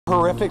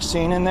horrific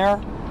scene in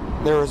there.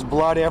 There was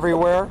blood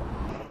everywhere.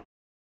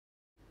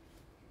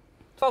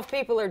 12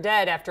 people are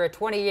dead after a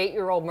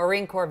 28-year-old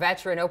Marine Corps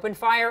veteran opened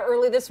fire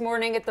early this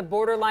morning at the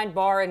Borderline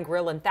Bar and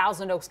Grill in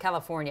Thousand Oaks,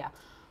 California.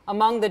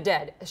 Among the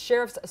dead,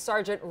 Sheriff's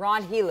Sergeant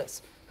Ron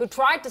Helis, who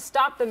tried to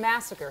stop the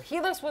massacre.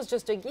 Helis was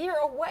just a year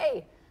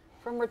away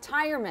from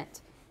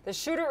retirement. The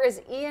shooter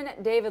is Ian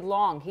David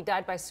Long. He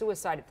died by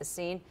suicide at the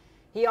scene.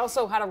 He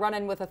also had a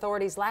run-in with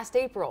authorities last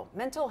April.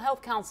 Mental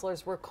health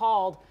counselors were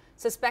called,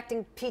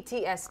 suspecting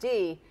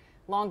PTSD.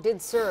 Long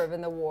did serve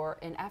in the war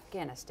in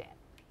Afghanistan.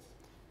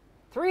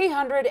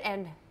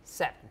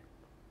 307.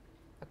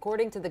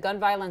 According to the Gun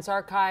Violence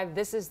Archive,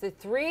 this is the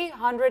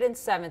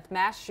 307th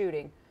mass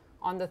shooting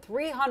on the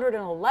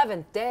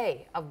 311th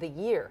day of the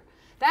year.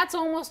 That's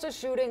almost a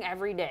shooting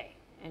every day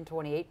in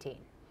 2018.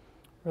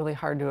 Really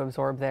hard to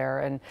absorb there.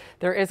 And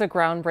there is a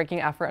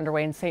groundbreaking effort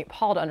underway in St.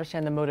 Paul to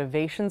understand the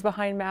motivations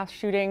behind mass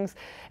shootings,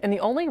 and the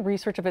only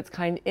research of its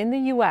kind in the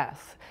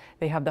U.S.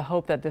 They have the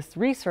hope that this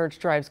research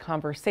drives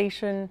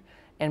conversation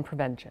and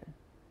prevention.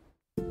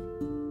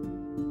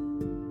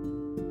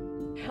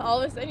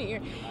 All of a sudden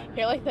you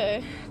hear like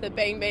the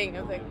bang bang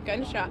of the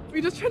gunshot.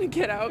 We just tried to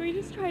get out. We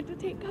just tried to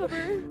take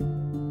cover.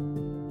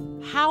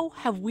 How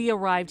have we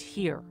arrived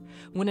here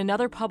when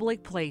another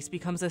public place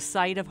becomes a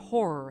site of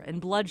horror and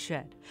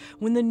bloodshed,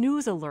 when the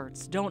news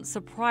alerts don't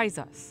surprise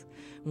us,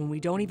 when we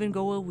don't even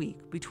go a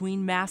week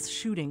between mass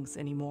shootings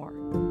anymore?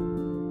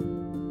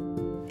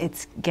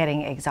 It's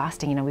getting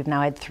exhausting. You know, we've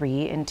now had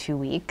 3 in 2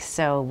 weeks,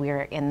 so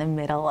we're in the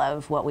middle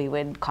of what we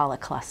would call a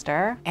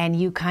cluster. And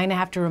you kind of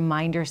have to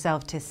remind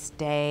yourself to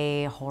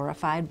stay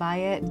horrified by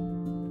it.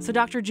 So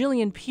Dr.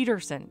 Jillian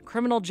Peterson,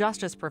 criminal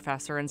justice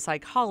professor and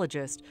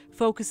psychologist,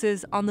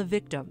 focuses on the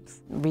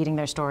victims. Reading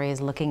their stories,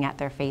 looking at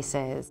their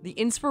faces. The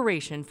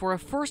inspiration for a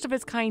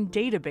first-of-its-kind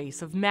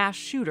database of mass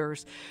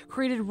shooters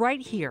created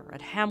right here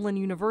at Hamline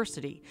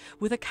University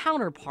with a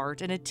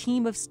counterpart and a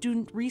team of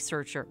student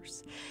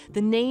researchers.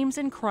 The names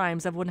and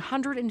crimes of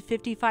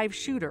 155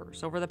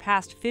 shooters over the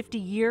past 50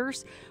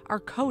 years are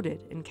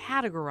coded and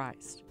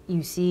categorized.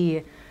 You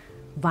see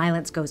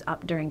violence goes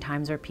up during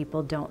times where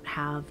people don't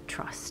have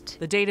trust.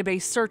 The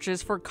database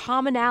searches for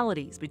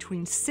commonalities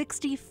between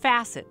 60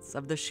 facets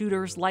of the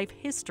shooter's life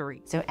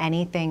history. So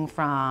anything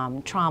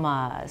from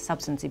trauma,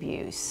 substance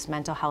abuse,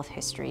 mental health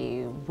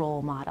history,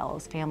 role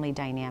models, family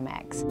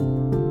dynamics.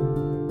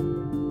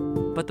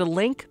 But the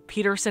link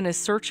Peterson is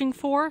searching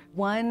for?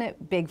 One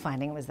big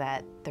finding was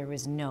that there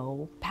was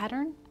no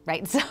pattern.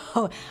 Right,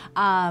 so,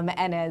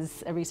 and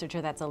as a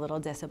researcher, that's a little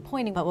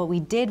disappointing. But what we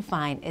did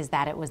find is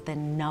that it was the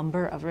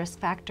number of risk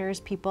factors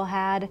people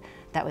had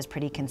that was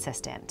pretty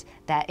consistent.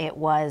 That it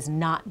was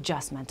not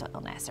just mental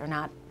illness, or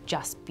not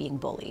just being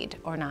bullied,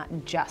 or not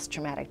just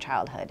traumatic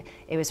childhood.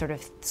 It was sort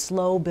of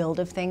slow build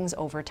of things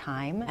over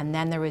time. And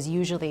then there was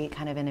usually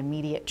kind of an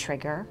immediate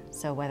trigger.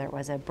 So whether it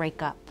was a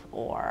breakup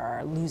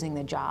or losing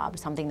the job,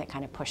 something that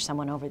kind of pushed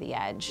someone over the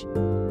edge.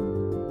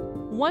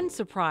 One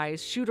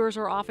surprise, shooters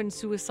are often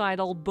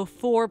suicidal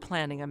before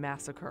planning a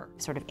massacre.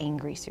 Sort of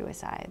angry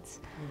suicides.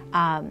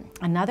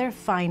 Another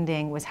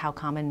finding was how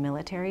common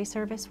military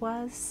service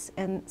was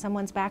in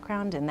someone's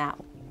background, and that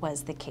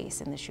was the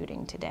case in the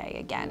shooting today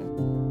again.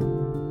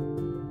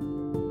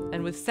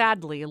 And with,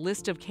 sadly, a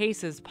list of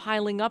cases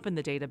piling up in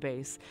the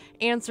database,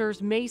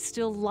 answers may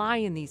still lie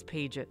in these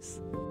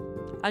pages.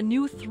 A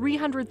new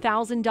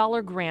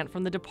 $300,000 grant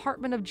from the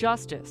Department of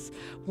Justice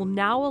will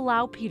now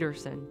allow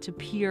Peterson to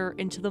peer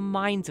into the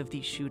minds of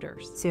these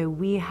shooters. So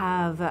we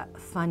have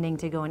funding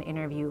to go and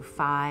interview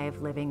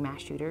 5 living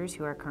mass shooters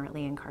who are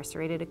currently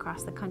incarcerated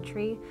across the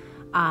country.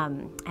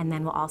 And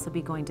then we'll also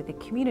be going to the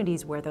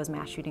communities where those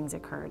mass shootings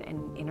occurred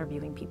and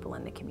interviewing people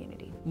in the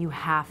community. You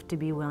have to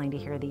be willing to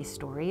hear these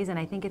stories, and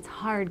I think it's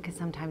hard because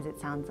sometimes it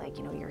sounds like,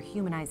 you know, you're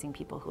humanizing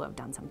people who have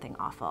done something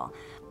awful.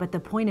 But the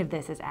point of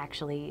this is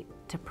actually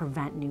to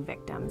prevent new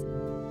victims.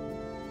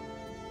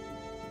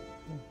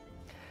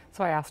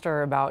 So I asked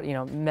her about, you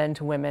know, men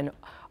to women,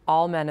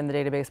 all men in the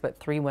database, but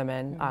 3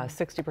 women,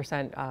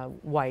 60%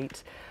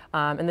 white.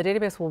 And the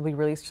database will be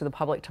released to the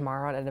public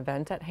tomorrow at an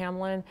event at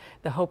Hamline.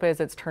 The hope is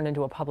it's turned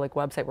into a public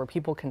website where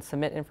people can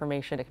submit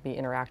information. It can be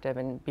interactive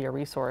and be a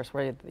resource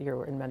whether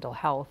you're in mental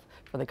health,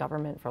 for the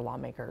government, for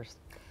lawmakers.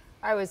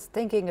 I was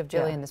thinking of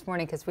Jillian this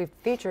morning because we've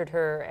featured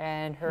her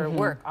and her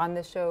work on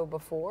the show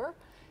before.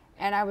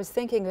 And I was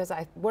thinking, because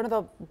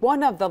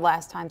one of the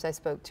last times I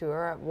spoke to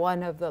her,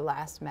 one of the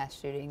last mass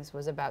shootings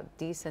was about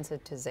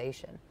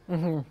desensitization,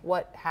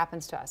 what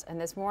happens to us. And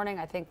this morning,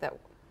 I think that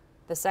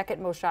the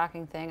second most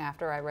shocking thing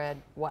after I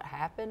read what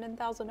happened in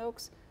Thousand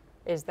Oaks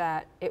is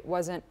that it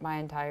wasn't my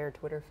entire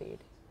Twitter feed.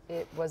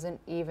 It wasn't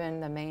even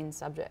the main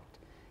subject.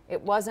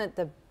 It wasn't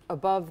the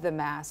above the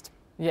mast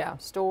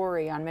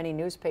story on many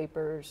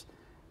newspapers.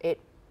 It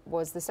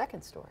was the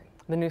second story.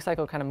 The news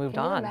cycle kind of moved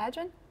on. Can you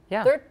imagine?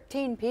 Yeah.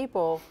 13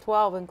 people,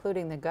 12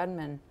 including the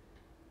gunman.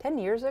 10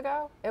 years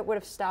ago, it would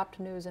have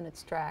stopped news in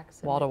its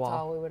tracks. Wall to wall. That's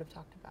all we would have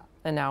talked about.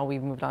 And now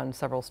we've moved on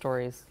several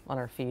stories on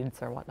our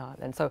feeds or whatnot.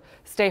 And so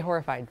stay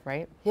horrified,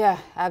 right? Yeah,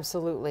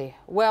 absolutely.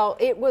 Well,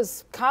 it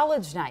was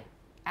college night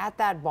at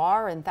that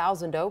bar in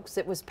Thousand Oaks.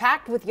 It was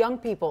packed with young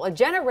people, a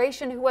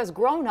generation who has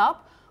grown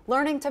up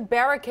learning to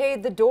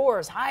barricade the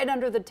doors, hide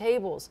under the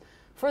tables.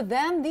 For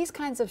them, these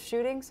kinds of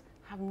shootings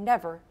have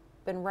never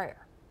been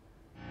rare.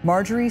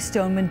 Marjorie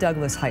Stoneman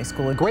Douglas High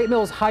School, Great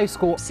Mills High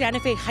School, Santa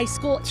Fe High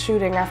School.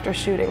 Shooting after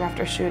shooting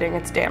after shooting,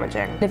 it's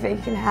damaging. If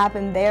it can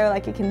happen there,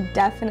 like it can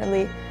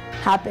definitely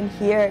happen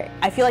here.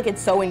 I feel like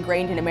it's so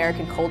ingrained in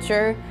American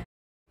culture.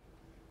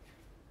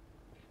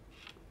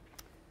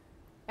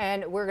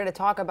 And we're going to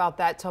talk about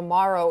that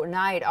tomorrow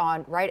night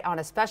on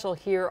a special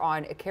here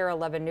on KARE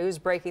 11 News,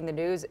 Breaking the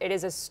News. It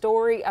is a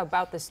story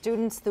about the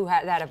students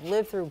that have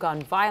lived through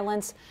gun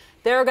violence.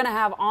 They're going to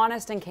have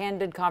honest and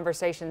candid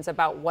conversations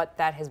about what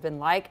that has been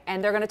like,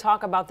 and they're going to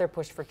talk about their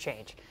push for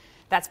change.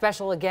 That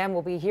special, again,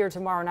 will be here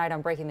tomorrow night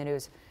on Breaking the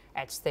News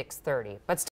at 6:30. But